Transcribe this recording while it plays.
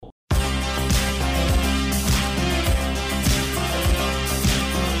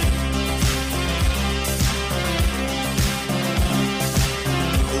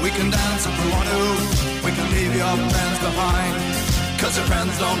your friends behind. Cause your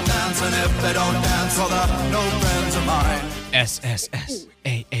friends don't dance, and if they don't dance, well, they're no friends of mine.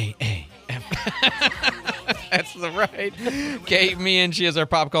 SSSAAA. That's the right. Kate Meehan, she is our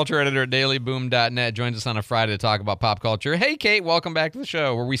pop culture editor at dailyboom.net, joins us on a Friday to talk about pop culture. Hey, Kate, welcome back to the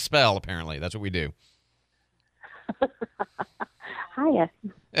show, where we spell, apparently. That's what we do. Hiya.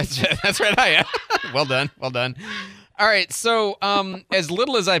 That's right, hiya. Well done. All right, so as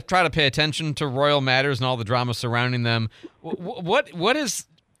little as I've tried to pay attention to royal matters and all the drama surrounding them, what is...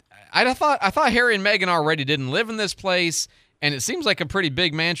 I thought Harry and Meghan already didn't live in this place, and it seems like a pretty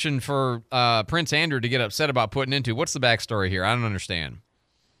big mansion for Prince Andrew to get upset about putting into. What's the backstory here? I don't understand.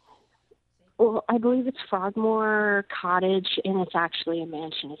 Well, I believe it's Frogmore Cottage, and it's actually a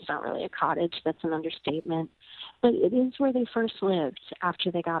mansion. It's not really a cottage. That's an understatement. But it is where they first lived after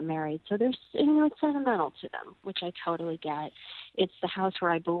they got married. So there's, it's sentimental to them, which I totally get. It's the house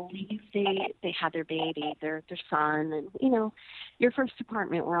where I believe they had their baby, their son, and, your first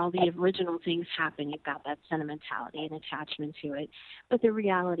apartment where all the original things happen. You've got that sentimentality and attachment to it. But the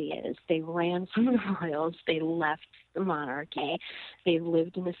reality is they ran from the royals. They left the monarchy. They've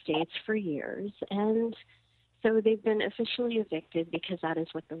lived in the States for years. And so they've been officially evicted because that is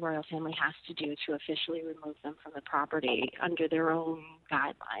what the royal family has to do to officially remove them from the property under their own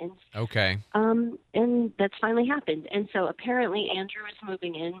guidelines. Okay. And that's finally happened. And so apparently Andrew is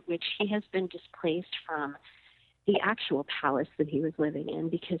moving in, which he has been displaced from the actual palace that he was living in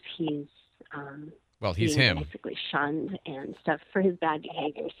because he's he's him. Basically shunned and stuff for his bad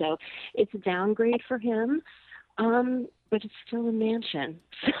behavior. So it's a downgrade for him. But it's still a mansion,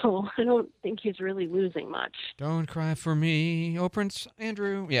 so I don't think he's really losing much. Don't cry for me, oh, Prince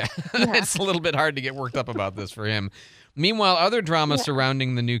Andrew. Yeah. It's a little bit hard to get worked up about this for him. Meanwhile, other drama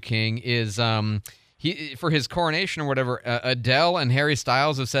surrounding the new king is he for his coronation or whatever, Adele and Harry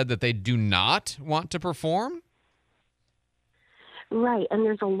Styles have said that they do not want to perform. Right, and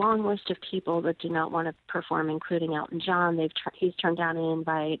there's a long list of people that do not want to perform, including Elton John. He's turned down an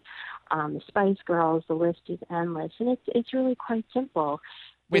invite. The Spice Girls, the list is endless, and it's really quite simple.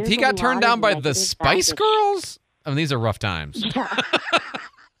 Wait, he got turned down by the Spice Girls? I mean, these are rough times. Yeah.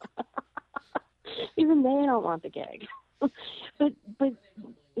 Even they don't want the gig. But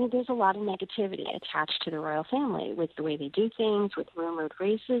there's a lot of negativity attached to the royal family with the way they do things, with rumored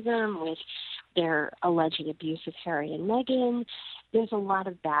racism, with their alleged abuse of Harry and Meghan. There's a lot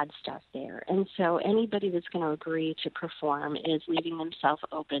of bad stuff there. And so anybody that's going to agree to perform is leaving themselves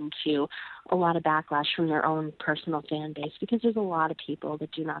open to a lot of backlash from their own personal fan base because there's a lot of people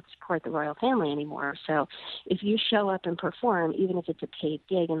that do not support the royal family anymore. So if you show up and perform, even if it's a paid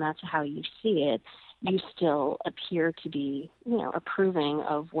gig and that's how you see it, you still appear to be, approving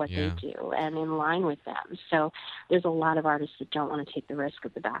of what they do and in line with them. So there's a lot of artists that don't want to take the risk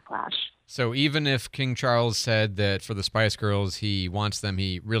of the backlash. So even if King Charles said that for the Spice Girls he wants them,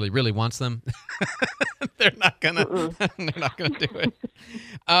 he really, really wants them, they're not gonna do it.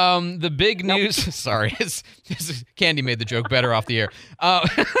 The big news. Sorry, Candy made the joke better off the air.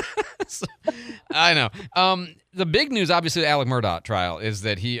 I know. The big news, obviously, the Alec Murdaugh trial is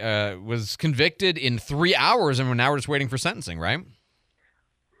that he was convicted in 3 hours, and now we're just waiting for sentencing, right?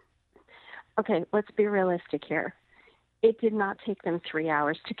 Okay, let's be realistic here. It did not take them 3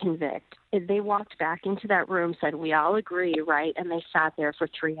 hours to convict. They walked back into that room, said, we all agree, right? And they sat there for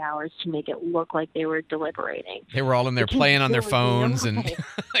 3 hours to make it look like they were deliberating. They were all in there playing on their phones and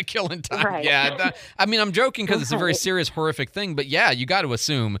killing time. Right. Yeah, I'm joking because it's a very serious, horrific thing. But yeah, you got to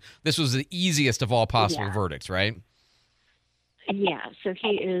assume this was the easiest of all possible verdicts, right? Yeah, so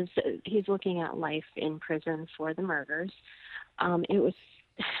he's looking at life in prison for the murders. It was...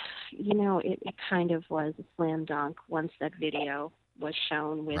 it kind of was a slam dunk once that video was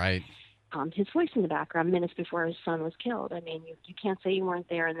shown with his voice in the background minutes before his son was killed. I mean, you can't say you weren't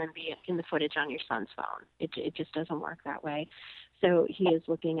there and then be in the footage on your son's phone. It just doesn't work that way. So he is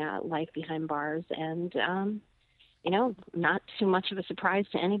looking at life behind bars and, not too much of a surprise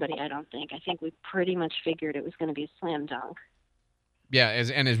to anybody, I don't think. I think we pretty much figured it was going to be a slam dunk. Yeah,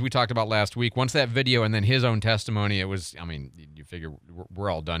 as we talked about last week, once that video and then his own testimony, it was. You figure we're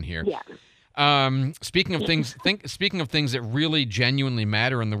all done here. Yeah. Speaking of things, speaking of things that really genuinely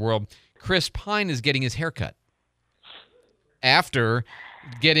matter in the world, Chris Pine is getting his haircut after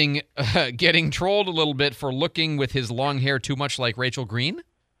getting trolled a little bit for looking with his long hair too much like Rachel Green.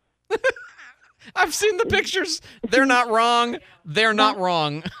 I've seen the pictures. They're not wrong. They're not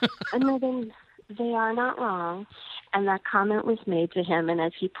wrong. No, they are not wrong. And that comment was made to him, and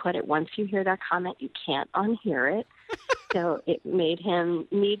as he put it, once you hear that comment, you can't unhear it. So it made him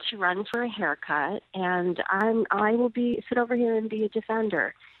need to run for a haircut, and I will sit over here and be a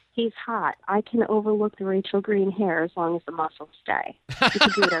defender. He's hot. I can overlook the Rachel Green hair as long as the muscles stay. He can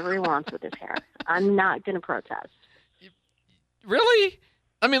do whatever he wants with his hair. I'm not going to protest. Really?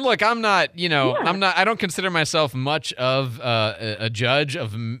 I mean, look, I'm not, Yeah. I don't consider myself much of a judge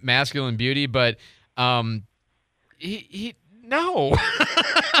of masculine beauty, but no.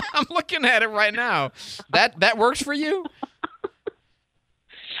 I'm looking at it right now. That works for you?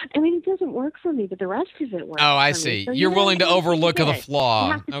 I mean, it doesn't work for me, but the rest of it works. Oh, I for see. Me. So You're willing to overlook the You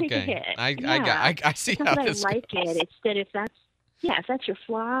flaw. have to take a Okay. hit. I see Not how that this I like goes. it. It's that if that's your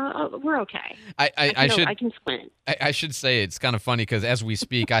flaw, we're okay. I can squint. I should say it's kind of funny because as we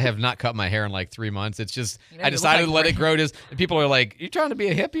speak, I have not cut my hair in like 3 months. It's just I you decided look to like let it grow. And people are like, "You trying to be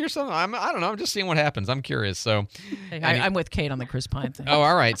a hippie or something?" I don't know. I'm just seeing what happens. I'm curious. So, Hey, I'm with Kate on the Chris Pine thing. oh,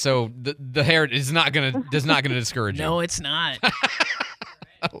 all right. So the hair is not gonna discourage you. No, it's not.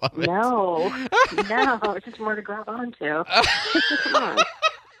 I love it. No, it's just more to grab onto. Come on.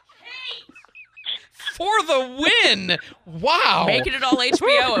 For the win! Wow. Making it all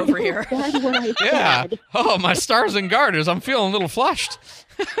HBO over here. That's what I Yeah. said. Oh, my stars and garters. I'm feeling a little flushed.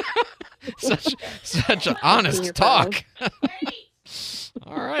 such an honest Your talk.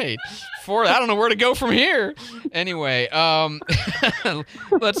 All right. I don't know where to go from here. Anyway,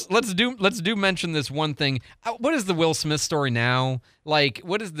 let's do mention this one thing. What is the Will Smith story now? Like,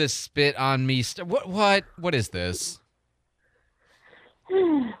 what is this spit on me? What is this?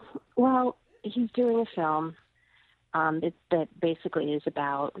 Well, he's doing a film that basically is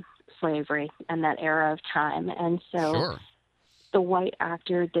about slavery and that era of time. And so Sure. the white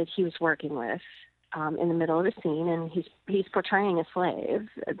actor that he was working with in the middle of the scene, and he's portraying a slave,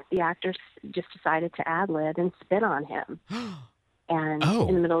 the actor just decided to ad-lib and spit on him. And Oh.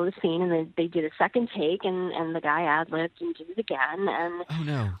 in the middle of the scene, and they did a second take, and the guy ad-libbed and did it again. And Oh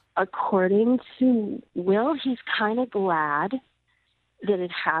no. according to Will, he's kind of glad that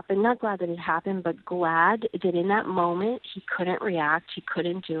it happened. Not glad that it happened, but glad that in that moment he couldn't react. He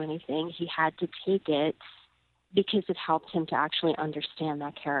couldn't do anything. He had to take it because it helped him to actually understand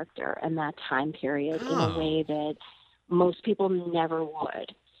that character and that time period in Oh. a way that most people never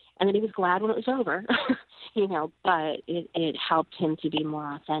would. And then he was glad when it was over, but it helped him to be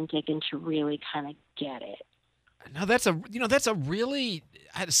more authentic and to really kind of get it. Now that's a really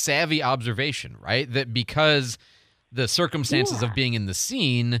savvy observation, right? That because the circumstances of being in the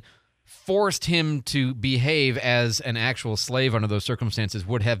scene forced him to behave as an actual slave under those circumstances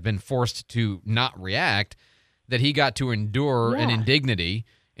would have been forced to not react, that he got to endure an Yeah. indignity.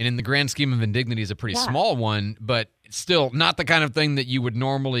 And in the grand scheme of indignity is a pretty Yeah. small one, but still not the kind of thing that you would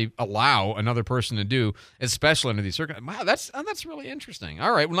normally allow another person to do, especially under these circumstances. Wow, that's really interesting.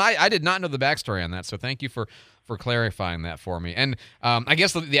 All right. Well, I did not know the backstory on that, so thank you for clarifying that for me. And I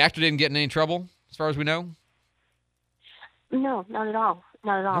guess the actor didn't get in any trouble, as far as we know? No, not at all.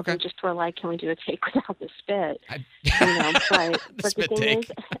 Not at all. Okay. They just were like, can we do a take without the spit? The But the spit thing take.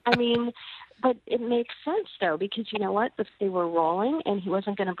 is, but it makes sense though, because you know what? If they were rolling and he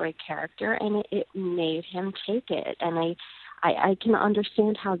wasn't going to break character, and it made him take it. And I can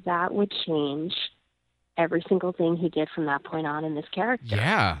understand how that would change every single thing he did from that point on in this character.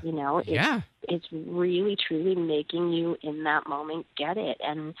 Yeah. It's, it's really, truly making you in that moment get it.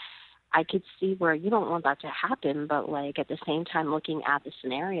 And I could see where you don't want that to happen, but like at the same time, looking at the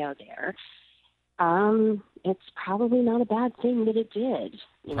scenario there, it's probably not a bad thing that it did.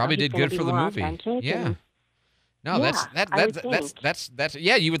 Probably He's did gonna good be for the more movie. authentic Yeah. and- No, Yeah, I would that's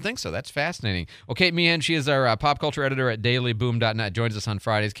yeah, you would think so. That's fascinating. Well, Kate Meehan, she is our pop culture editor at dailyboom.net, joins us on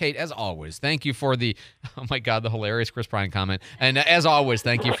Fridays. Kate, as always, thank you for the, oh my God, the hilarious Chris Pine comment. And as always,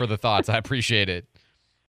 thank you for the thoughts. I appreciate it.